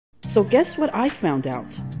So guess what I found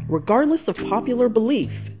out? Regardless of popular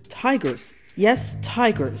belief, tigers, yes,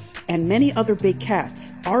 tigers, and many other big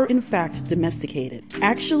cats are in fact domesticated.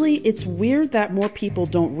 Actually, it's weird that more people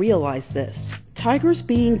don't realize this. Tigers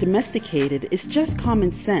being domesticated is just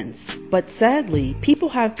common sense, but sadly, people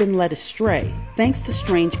have been led astray thanks to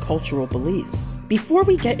strange cultural beliefs. Before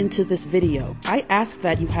we get into this video, I ask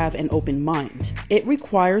that you have an open mind. It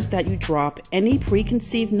requires that you drop any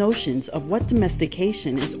preconceived notions of what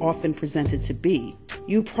domestication is often presented to be.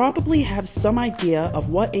 You probably have some idea of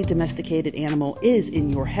what a domesticated animal is in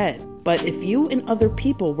your head. But if you and other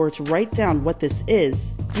people were to write down what this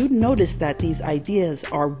is, you'd notice that these ideas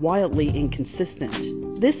are wildly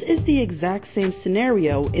inconsistent. This is the exact same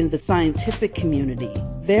scenario in the scientific community.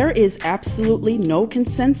 There is absolutely no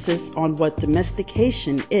consensus on what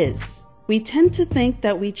domestication is. We tend to think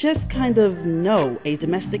that we just kind of know a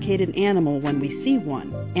domesticated animal when we see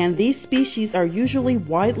one, and these species are usually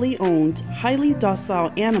widely owned, highly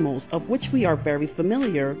docile animals of which we are very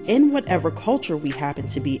familiar in whatever culture we happen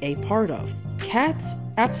to be a part of. Cats?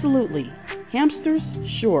 Absolutely. Hamsters?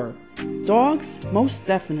 Sure. Dogs? Most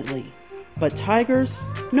definitely. But tigers?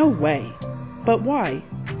 No way. But why?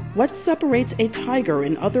 What separates a tiger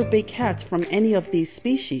and other big cats from any of these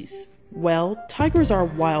species? Well, tigers are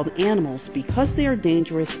wild animals because they are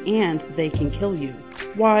dangerous and they can kill you.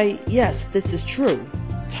 Why, yes, this is true.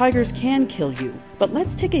 Tigers can kill you, but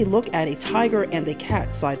let's take a look at a tiger and a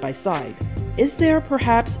cat side by side. Is there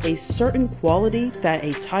perhaps a certain quality that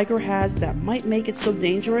a tiger has that might make it so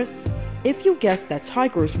dangerous? If you guess that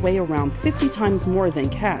tigers weigh around 50 times more than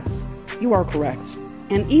cats, you are correct.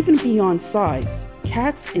 And even beyond size,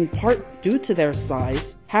 cats, in part due to their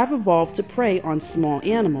size, have evolved to prey on small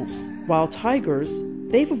animals, while tigers,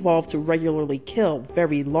 they've evolved to regularly kill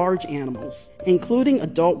very large animals, including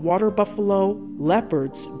adult water buffalo,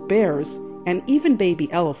 leopards, bears, and even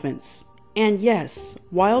baby elephants. And yes,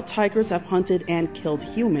 wild tigers have hunted and killed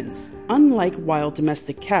humans, unlike wild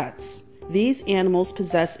domestic cats. These animals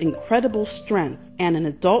possess incredible strength, and an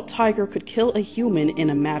adult tiger could kill a human in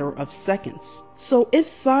a matter of seconds. So if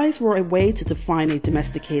size were a way to define a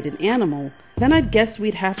domesticated animal, then I'd guess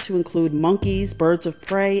we'd have to include monkeys, birds of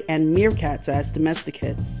prey, and meerkats as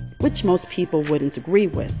domesticates, which most people wouldn't agree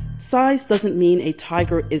with. Size doesn't mean a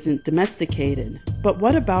tiger isn't domesticated, but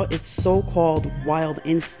what about its so-called wild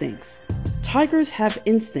instincts? Tigers have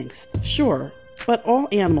instincts, sure, but all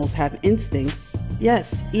animals have instincts.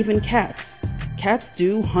 Yes, even cats. Cats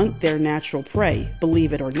do hunt their natural prey,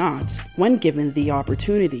 believe it or not, when given the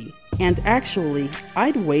opportunity. And actually,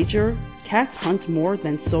 I'd wager cats hunt more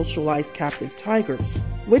than socialized captive tigers,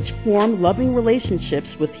 which form loving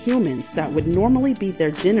relationships with humans that would normally be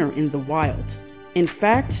their dinner in the wild. In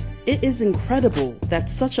fact, it is incredible that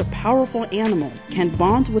such a powerful animal can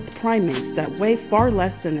bond with primates that weigh far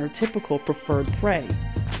less than their typical preferred prey.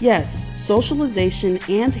 Yes, socialization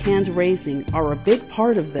and hand-raising are a big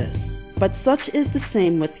part of this, but such is the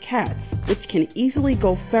same with cats, which can easily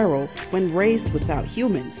go feral when raised without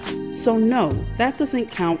humans. So no, that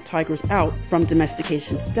doesn't count tigers out from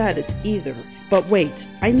domestication status either. But wait,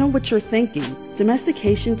 I know what you're thinking.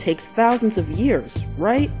 Domestication takes thousands of years,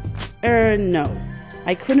 right? No.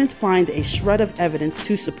 I couldn't find a shred of evidence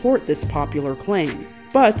to support this popular claim.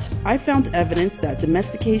 But I found evidence that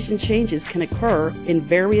domestication changes can occur in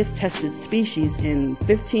various tested species in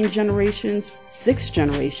 15 generations, 6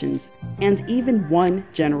 generations, and even 1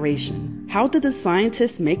 generation. How did the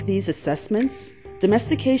scientists make these assessments?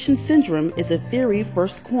 Domestication syndrome is a theory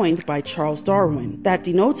first coined by Charles Darwin that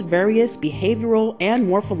denotes various behavioral and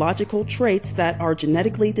morphological traits that are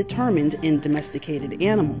genetically determined in domesticated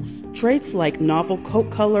animals. Traits like novel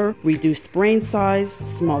coat color, reduced brain size,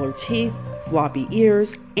 smaller teeth, floppy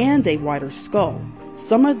ears, and a wider skull.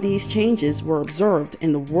 Some of these changes were observed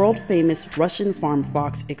in the world-famous Russian farm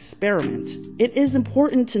fox experiment. It is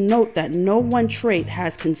important to note that no one trait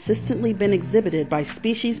has consistently been exhibited by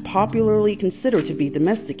species popularly considered to be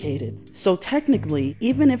domesticated. So technically,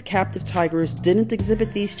 even if captive tigers didn't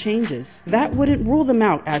exhibit these changes, that wouldn't rule them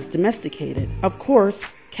out as domesticated. Of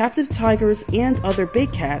course, captive tigers and other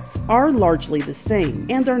big cats are largely the same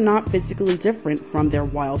and are not physically different from their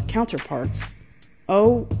wild counterparts.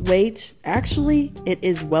 Oh, wait, actually, it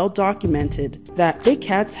is well documented that big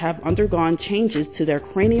cats have undergone changes to their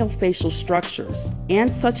cranial facial structures,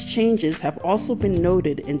 and such changes have also been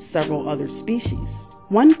noted in several other species.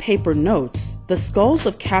 One paper notes, the skulls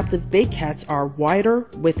of captive big cats are wider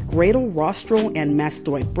with greater rostral and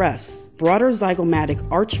mastoid breaths, broader zygomatic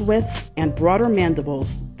arch widths, and broader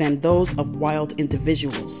mandibles than those of wild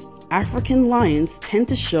individuals. African lions tend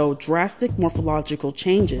to show drastic morphological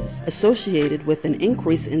changes associated with an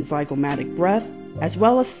increase in zygomatic breadth, as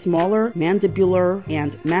well as smaller mandibular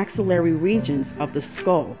and maxillary regions of the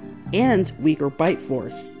skull, and weaker bite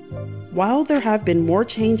force. While there have been more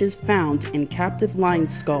changes found in captive-lying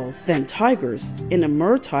skulls than tigers, in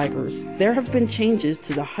Amur tigers, there have been changes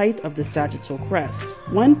to the height of the sagittal crest.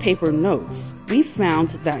 One paper notes, "We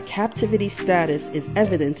found that captivity status is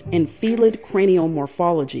evident in felid cranial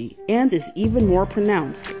morphology and is even more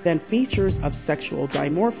pronounced than features of sexual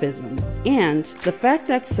dimorphism." And the fact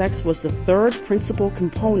that sex was the third principal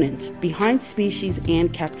component behind species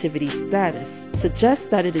and captivity status suggests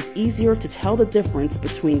that it is easier to tell the difference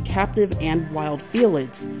between captive and wild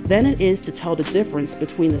felids than it is to tell the difference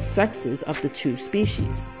between the sexes of the two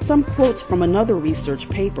species. Some quotes from another research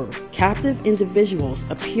paper. Captive individuals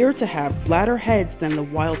appear to have flatter heads than the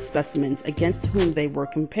wild specimens against whom they were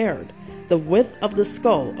compared. The width of the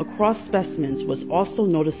skull across specimens was also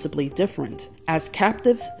noticeably different, as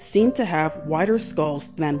captives seem to have wider skulls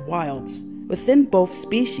than wilds. Within both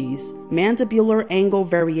species, mandibular angle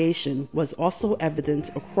variation was also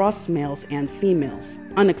evident across males and females.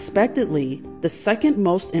 Unexpectedly, the second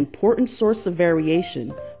most important source of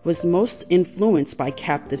variation was most influenced by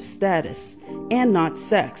captive status, and not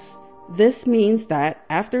sex. This means that,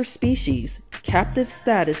 after species, captive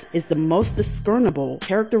status is the most discernible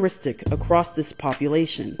characteristic across this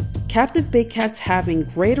population. Captive big cats having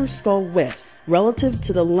greater skull widths relative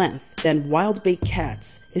to the length than wild big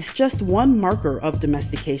cats is just one marker of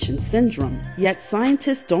domestication syndrome, yet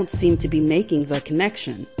scientists don't seem to be making the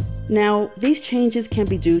connection. Now, these changes can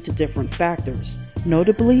be due to different factors,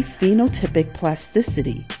 notably phenotypic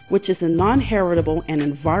plasticity, which is a non-heritable and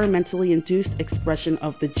environmentally induced expression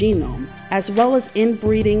of the genome, as well as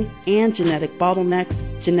inbreeding and genetic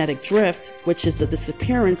bottlenecks, genetic drift, which is the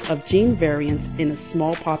disappearance of gene variants in a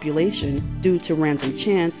small population due to random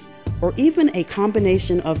chance, or even a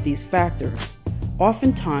combination of these factors.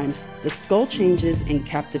 Oftentimes, the skull changes in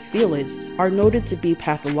captive felids are noted to be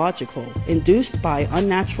pathological, induced by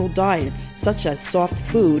unnatural diets such as soft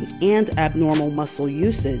food and abnormal muscle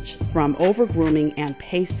usage from overgrooming and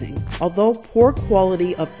pacing, although poor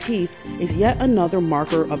quality of teeth is yet another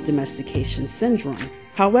marker of domestication syndrome.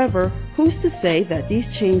 However, who's to say that these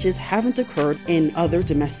changes haven't occurred in other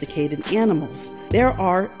domesticated animals? There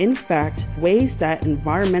are, in fact, ways that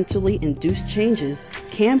environmentally induced changes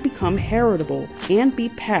can become heritable and be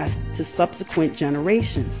passed to subsequent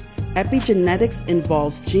generations. Epigenetics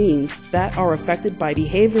involves genes that are affected by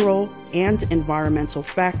behavioral and environmental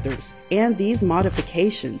factors, and these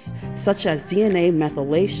modifications, such as DNA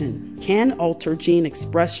methylation, can alter gene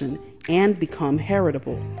expression and become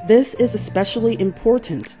heritable. This is especially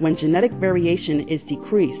important when genetic variation is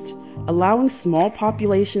decreased, allowing small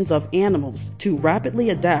populations of animals to rapidly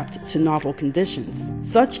adapt to novel conditions,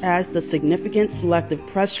 such as the significant selective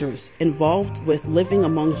pressures involved with living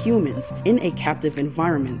among humans in a captive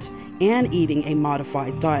environment and eating a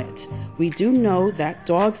modified diet. We do know that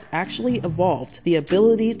dogs actually evolved the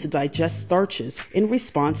ability to digest starches in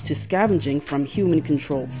response to scavenging from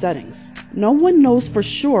human-controlled settings. No one knows for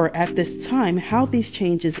sure at this time how these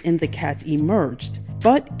changes in the cats emerged.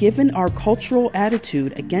 But given our cultural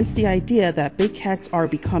attitude against the idea that big cats are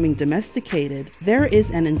becoming domesticated, there is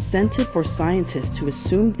an incentive for scientists to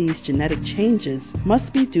assume these genetic changes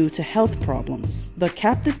must be due to health problems. The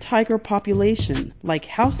captive tiger population, like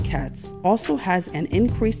house cats, also has an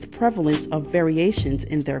increased prevalence of variations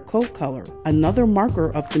in their coat color, another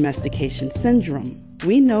marker of domestication syndrome.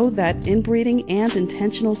 We know that inbreeding and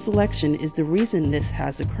intentional selection is the reason this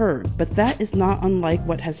has occurred, but that is not unlike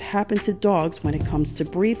what has happened to dogs when it comes to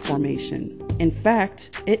breed formation. In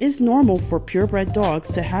fact, it is normal for purebred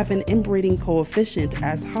dogs to have an inbreeding coefficient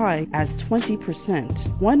as high as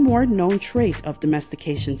 20%. One more known trait of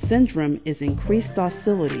domestication syndrome is increased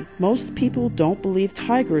docility. Most people don't believe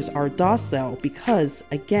tigers are docile because,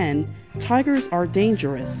 again, tigers are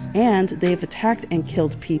dangerous, and they've attacked and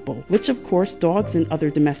killed people, which of course dogs and other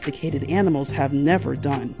domesticated animals have never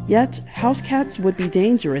done. Yet, house cats would be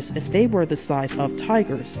dangerous if they were the size of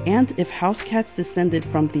tigers, and if house cats descended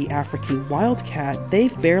from the African wildcat,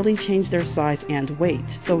 they've barely changed their size and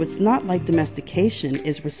weight, so it's not like domestication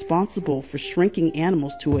is responsible for shrinking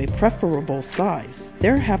animals to a preferable size.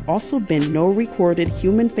 There have also been no recorded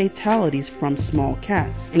human fatalities from small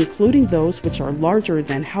cats, including those which are larger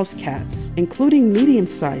than house cats, including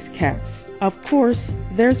medium-sized cats. Of course,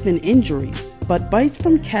 there's been injuries, but bites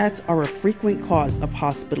from cats are a frequent cause of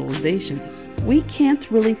hospitalizations. We can't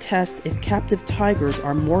really test if captive tigers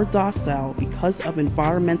are more docile because of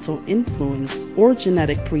environmental influence influence or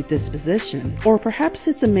genetic predisposition, or perhaps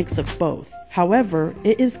it's a mix of both. However,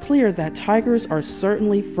 it is clear that tigers are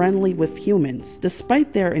certainly friendly with humans,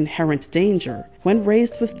 despite their inherent danger, when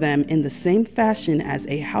raised with them in the same fashion as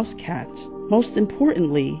a house cat. Most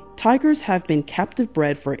importantly, tigers have been captive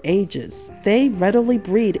bred for ages. They readily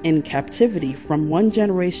breed in captivity from one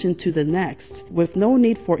generation to the next, with no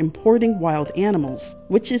need for importing wild animals,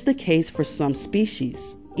 which is the case for some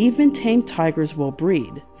species. Even tame tigers will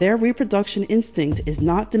breed. Their reproduction instinct is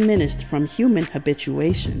not diminished from human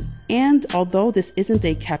habituation. And although this isn't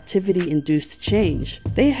a captivity-induced change,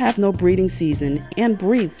 they have no breeding season and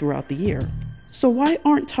breed throughout the year. So why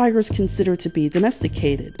aren't tigers considered to be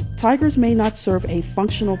domesticated? Tigers may not serve a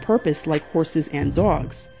functional purpose like horses and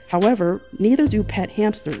dogs. However, neither do pet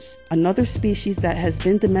hamsters, another species that has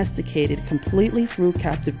been domesticated completely through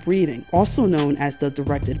captive breeding, also known as the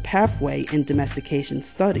directed pathway in domestication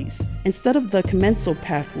studies, instead of the commensal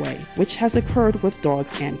pathway, which has occurred with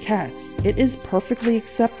dogs and cats. It is perfectly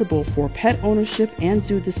acceptable for pet ownership and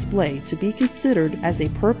zoo display to be considered as a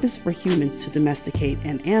purpose for humans to domesticate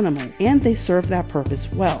an animal, and they serve that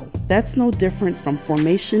purpose well. That's no different from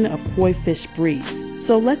formation of koi fish breeds.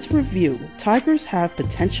 So let's review. Tigers have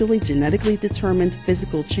potentially genetically determined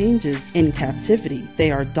physical changes in captivity.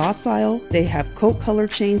 They are docile, they have coat color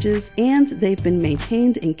changes, and they've been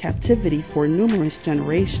maintained in captivity for numerous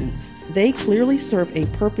generations. They clearly serve a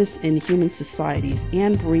purpose in human societies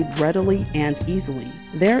and breed readily and easily.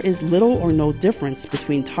 There is little or no difference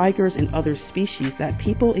between tigers and other species that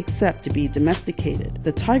people accept to be domesticated.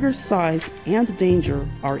 The tiger's size and danger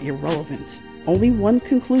are irrelevant. Only one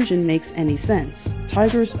conclusion makes any sense.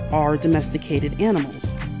 Tigers are domesticated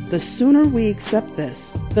animals. The sooner we accept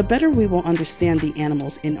this, the better we will understand the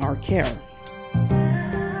animals in our care.